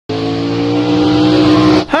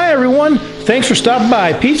Thanks for stopping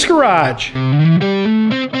by Pete's Garage.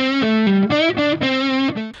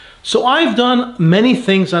 So I've done many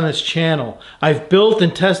things on this channel. I've built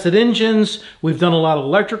and tested engines, we've done a lot of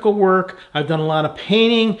electrical work, I've done a lot of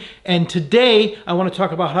painting, and today I want to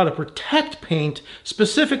talk about how to protect paint.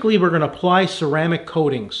 Specifically, we're going to apply ceramic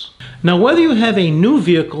coatings. Now, whether you have a new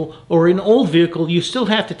vehicle or an old vehicle, you still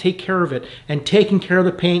have to take care of it, and taking care of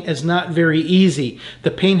the paint is not very easy.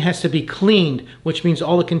 The paint has to be cleaned, which means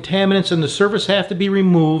all the contaminants in the surface have to be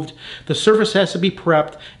removed, the surface has to be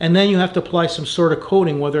prepped, and then you have to apply some sort of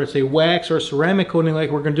coating, whether it's a wax or a ceramic coating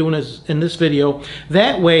like we're going to do in this video.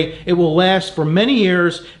 That way it will last for many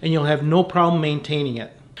years and you'll have no problem maintaining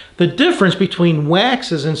it. The difference between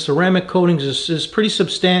waxes and ceramic coatings is pretty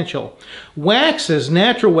substantial. Waxes,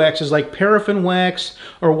 natural waxes like paraffin wax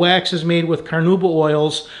or waxes made with carnauba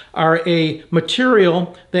oils, are a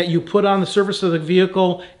material that you put on the surface of the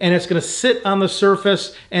vehicle and it's going to sit on the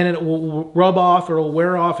surface and it will rub off or it'll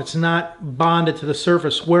wear off. It's not bonded to the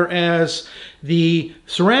surface. Whereas the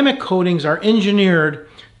ceramic coatings are engineered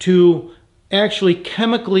to actually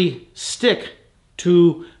chemically stick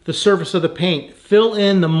to the surface of the paint, fill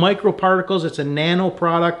in the microparticles. It's a nano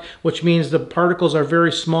product, which means the particles are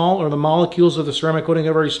very small, or the molecules of the ceramic coating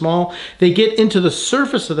are very small. They get into the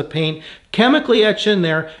surface of the paint, chemically etch in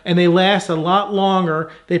there, and they last a lot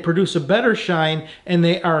longer. They produce a better shine, and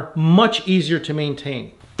they are much easier to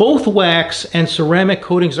maintain. Both wax and ceramic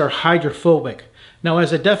coatings are hydrophobic. Now,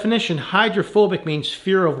 as a definition, hydrophobic means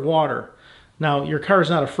fear of water. Now, your car is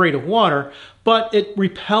not afraid of water, but it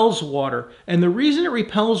repels water. And the reason it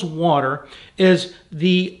repels water is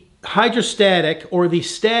the hydrostatic, or the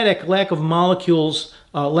static lack of molecules,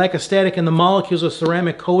 lack of static in the molecules of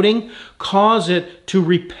ceramic coating cause it to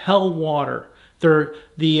repel water.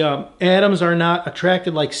 The atoms are not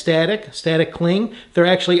attracted like static cling. They're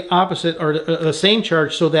actually opposite, or the same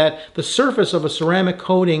charge, so that the surface of a ceramic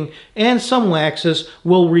coating and some waxes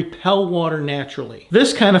will repel water naturally.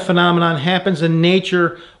 This kind of phenomenon happens in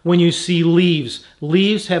nature when you see leaves.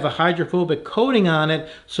 Leaves have a hydrophobic coating on it,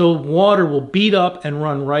 so water will beat up and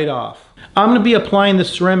run right off. I'm going to be applying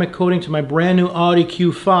this ceramic coating to my brand new Audi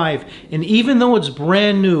Q5, and even though it's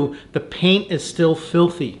brand new, the paint is still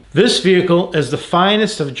filthy. This vehicle is the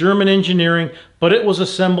finest of German engineering, but it was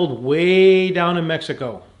assembled way down in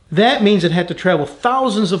Mexico. That means it had to travel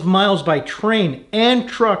thousands of miles by train and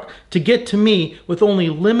truck to get to me with only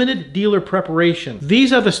limited dealer preparation.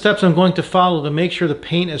 These are the steps I'm going to follow to make sure the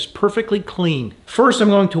paint is perfectly clean. First, I'm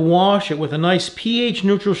going to wash it with a nice pH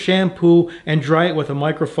neutral shampoo and dry it with a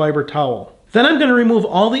microfiber towel. Then I'm going to remove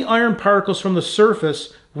all the iron particles from the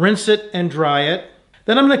surface, rinse it and dry it.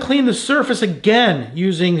 Then I'm going to clean the surface again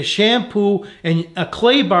using the shampoo and a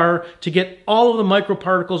clay bar to get all of the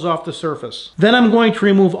microparticles off the surface. Then I'm going to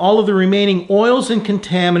remove all of the remaining oils and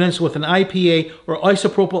contaminants with an IPA or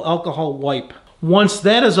isopropyl alcohol wipe. Once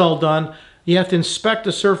that is all done, you have to inspect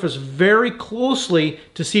the surface very closely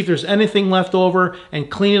to see if there's anything left over and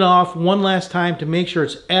clean it off one last time to make sure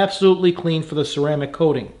it's absolutely clean for the ceramic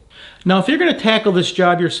coating. Now, if you're going to tackle this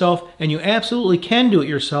job yourself, and you absolutely can do it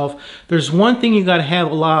yourself, there's one thing you got to have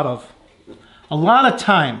a lot of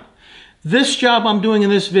time. This job I'm doing in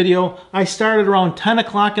this video, I started around 10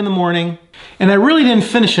 o'clock in the morning, and I really didn't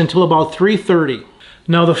finish until about 3:30.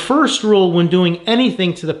 Now, the first rule when doing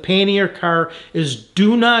anything to the paint of your car is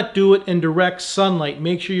do not do it in direct sunlight.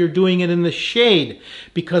 Make sure you're doing it in the shade,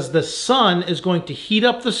 because the sun is going to heat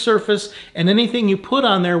up the surface and anything you put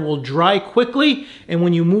on there will dry quickly, and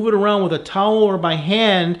when you move it around with a towel or by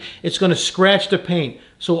hand, it's going to scratch the paint.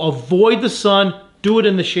 So avoid the sun, do it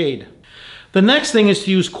in the shade. The next thing is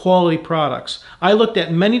to use quality products. I looked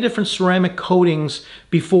at many different ceramic coatings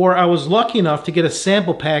before I was lucky enough to get a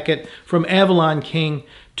sample packet from Avalon King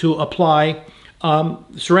to apply.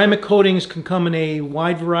 Ceramic coatings can come in a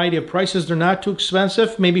wide variety of prices. They're not too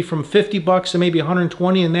expensive, maybe from 50 bucks to maybe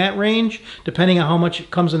 120 in that range, depending on how much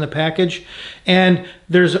it comes in the package. And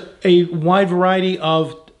there's a wide variety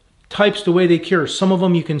of types the way they cure. Some of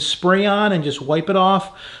them you can spray on and just wipe it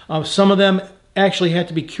off. Some of them actually have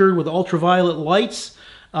to be cured with ultraviolet lights.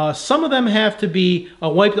 Some of them have to be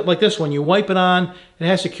wiped up like this one. You wipe it on, it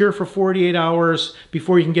has to cure for 48 hours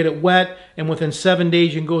before you can get it wet, and within 7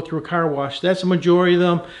 days you can go through a car wash. That's the majority of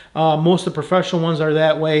them. Most of the professional ones are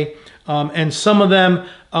that way. And some of them,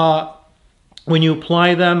 when you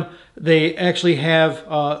apply them, they actually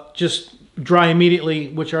have just dry immediately,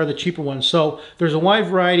 which are the cheaper ones. So there's a wide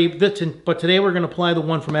variety, but today we're going to apply the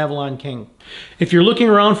one from Avalon King. If you're looking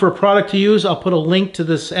around for a product to use, I'll put a link to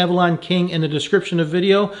this Avalon King in the description of the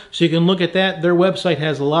video so you can look at that. Their website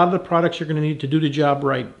has a lot of the products you're going to need to do the job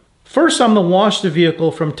right. First, I'm going to wash the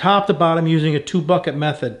vehicle from top to bottom using a 2-bucket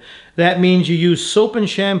method. That means you use soap and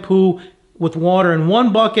shampoo with water in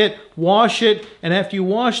 1 bucket, wash it, and after you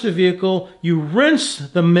wash the vehicle, you rinse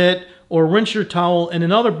the mitt or rinse your towel in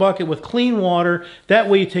another bucket with clean water. That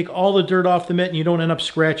way you take all the dirt off the mitt and you don't end up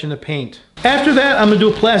scratching the paint. After that, I'm going to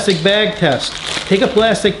do a plastic bag test. Take a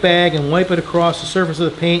plastic bag and wipe it across the surface of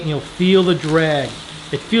the paint and you'll feel the drag.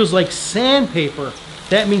 It feels like sandpaper.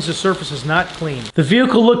 That means the surface is not clean. The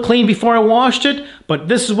vehicle looked clean before I washed it, but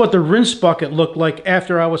this is what the rinse bucket looked like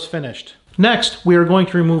after I was finished. Next, we are going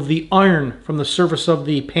to remove the iron from the surface of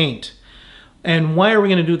the paint. And why are we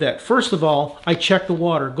going to do that? First of all, I check the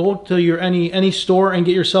water. Go to your any store and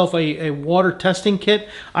get yourself a water testing kit.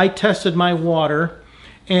 I tested my water,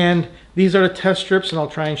 and these are the test strips, and I'll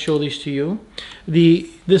try and show these to you.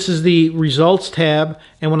 This is the results tab,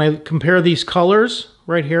 and when I compare these colors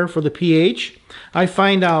right here for the pH, I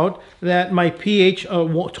find out that my pH,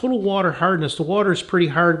 total water hardness, the water is pretty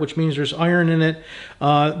hard, which means there's iron in it.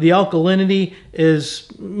 The alkalinity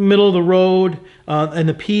is middle of the road, and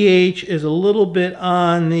the pH is a little bit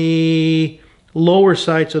on the lower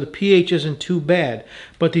side, so the pH isn't too bad.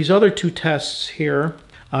 But these other 2 tests here,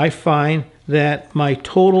 I find that my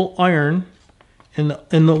total iron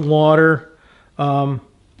in the water,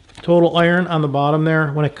 total iron on the bottom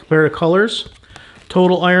there, when I compare the colors,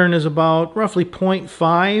 total iron is about roughly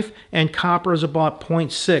 0.5 and copper is about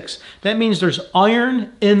 0.6. That means there's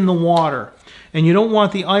iron in the water. And you don't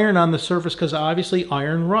want the iron on the surface because obviously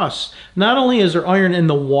iron rusts. Not only is there iron in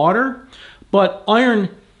the water, but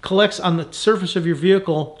iron collects on the surface of your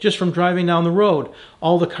vehicle just from driving down the road.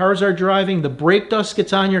 All the cars are driving, the brake dust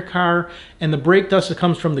gets on your car, and the brake dust that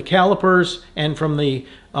comes from the calipers and from the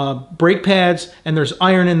brake pads, and there's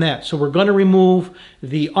iron in that. So we're going to remove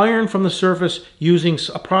the iron from the surface using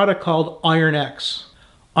a product called Iron X.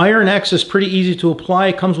 Iron X is pretty easy to apply.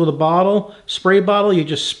 It comes with a bottle, spray bottle. You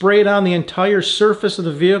just spray it on the entire surface of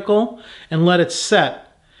the vehicle and let it set.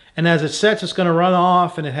 And as it sets, it's going to run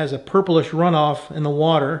off, and it has a purplish runoff in the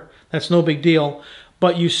water. That's no big deal.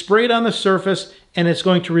 But you spray it on the surface, and it's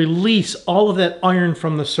going to release all of that iron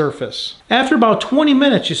from the surface. After about 20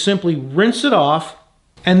 minutes, you simply rinse it off.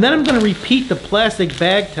 And then I'm going to repeat the plastic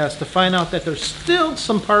bag test to find out that there's still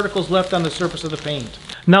some particles left on the surface of the paint.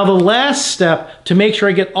 Now the last step, to make sure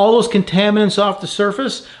I get all those contaminants off the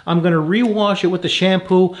surface, I'm going to rewash it with the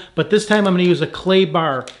shampoo, but this time I'm going to use a clay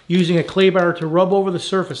bar, using a clay bar to rub over the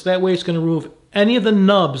surface. That way it's going to remove any of the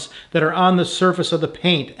nubs that are on the surface of the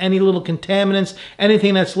paint, any little contaminants,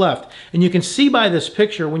 anything that's left. And you can see by this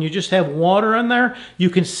picture, when you just have water on there, you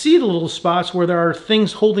can see the little spots where there are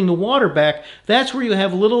things holding the water back. That's where you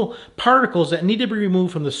have little particles that need to be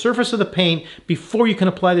removed from the surface of the paint before you can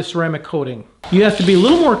apply the ceramic coating. You have to be a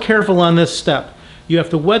little more careful on this step. You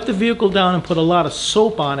have to wet the vehicle down and put a lot of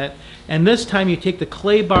soap on it. And this time you take the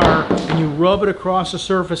clay bar and you rub it across the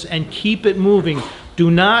surface and keep it moving. Do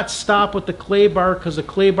not stop with the clay bar, because the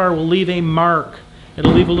clay bar will leave a mark.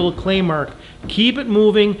 It'll leave a little clay mark. Keep it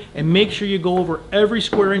moving and make sure you go over every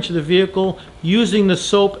square inch of the vehicle using the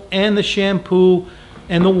soap and the shampoo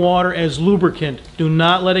and the water as lubricant. Do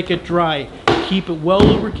not let it get dry. Keep it well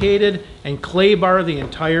lubricated and clay bar the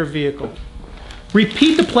entire vehicle.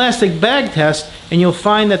 Repeat the plastic bag test and you'll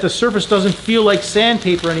find that the surface doesn't feel like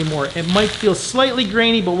sandpaper anymore. It might feel slightly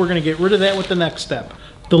grainy, but we're going to get rid of that with the next step.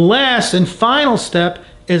 The last and final step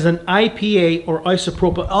is an IPA, or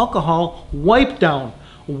isopropyl alcohol, wipe down.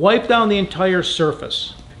 Wipe down the entire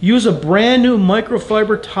surface. Use a brand new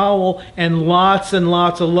microfiber towel and lots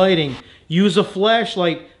of lighting. Use a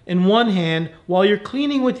flashlight in one hand while you're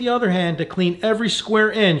cleaning with the other hand to clean every square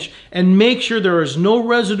inch, and make sure there is no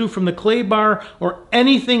residue from the clay bar or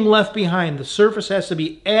anything left behind. The surface has to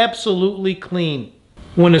be absolutely clean.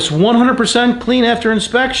 When it's 100% clean after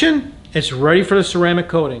inspection, it's ready for the ceramic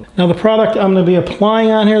coating. Now the product I'm going to be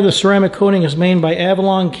applying on here, the ceramic coating, is made by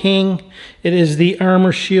Avalon King. It is the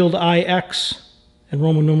Armor Shield IX in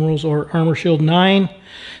Roman numerals, or Armor Shield 9.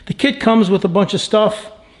 The kit comes with a bunch of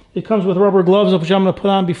stuff. It comes with rubber gloves, which I'm going to put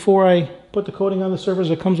on before I put the coating on the surface.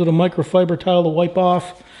 It comes with a microfiber towel to wipe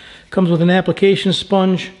off. It comes with an application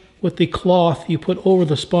sponge with the cloth you put over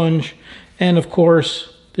the sponge. And of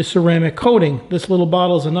course, the ceramic coating. This little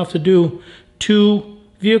bottle is enough to do 2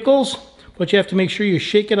 vehicles, but you have to make sure you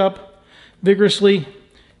shake it up vigorously,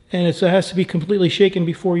 and it has to be completely shaken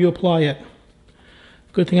before you apply it.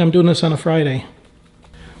 Good thing I'm doing this on a Friday.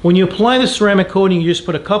 When you apply the ceramic coating, you just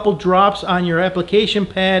put a couple drops on your application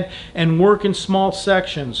pad and work in small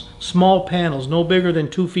sections, small panels, no bigger than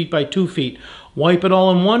 2 feet by 2 feet. Wipe it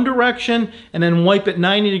all in one direction and then wipe it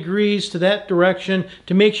 90 degrees to that direction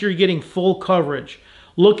to make sure you're getting full coverage.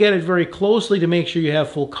 Look at it very closely to make sure you have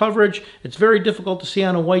full coverage. It's very difficult to see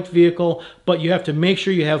on a white vehicle, but you have to make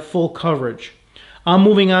sure you have full coverage. I'm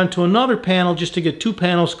moving on to another panel just to get 2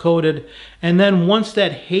 panels coated, and then once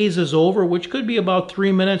that haze is over, which could be about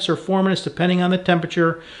 3 minutes or 4 minutes depending on the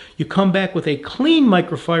temperature, you come back with a clean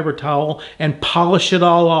microfiber towel and polish it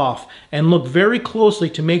all off, and look very closely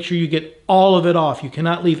to make sure you get all of it off. You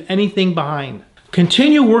cannot leave anything behind.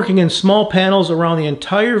 Continue working in small panels around the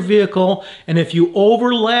entire vehicle, and if you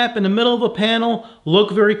overlap in the middle of a panel,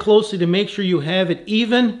 look very closely to make sure you have it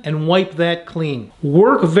even and wipe that clean.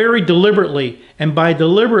 Work very deliberately, and by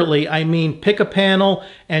deliberately I mean pick a panel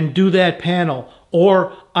and do that panel,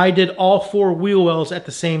 or I did all 4 wheel wells at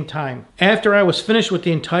the same time. After I was finished with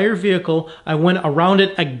the entire vehicle, I went around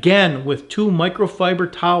it again with 2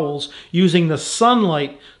 microfiber towels using the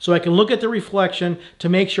sunlight so I can look at the reflection to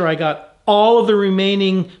make sure I got all of the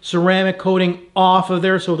remaining ceramic coating off of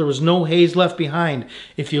there so there was no haze left behind.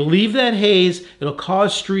 If you leave that haze, it'll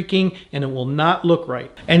cause streaking and it will not look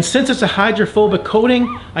right. And since it's a hydrophobic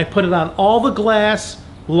coating, I put it on all the glass,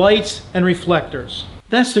 lights, and reflectors.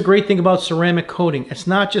 That's the great thing about ceramic coating. It's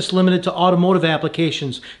not just limited to automotive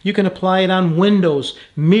applications. You can apply it on windows,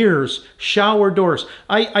 mirrors, shower doors.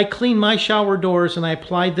 I clean my shower doors and I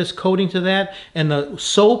applied this coating to that, and the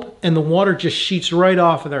soap and the water just sheets right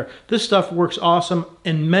off of there. This stuff works awesome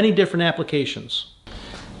in many different applications.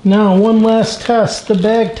 Now one last test, the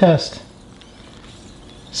bag test.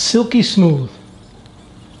 Silky smooth.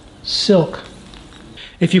 Silk.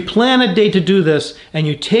 If you plan a day to do this and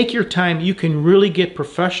you take your time, you can really get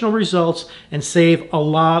professional results and save a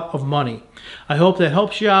lot of money. I hope that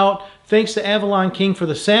helps you out. Thanks to Avalon King for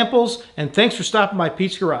the samples, and thanks for stopping by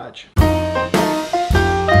Pete's Garage.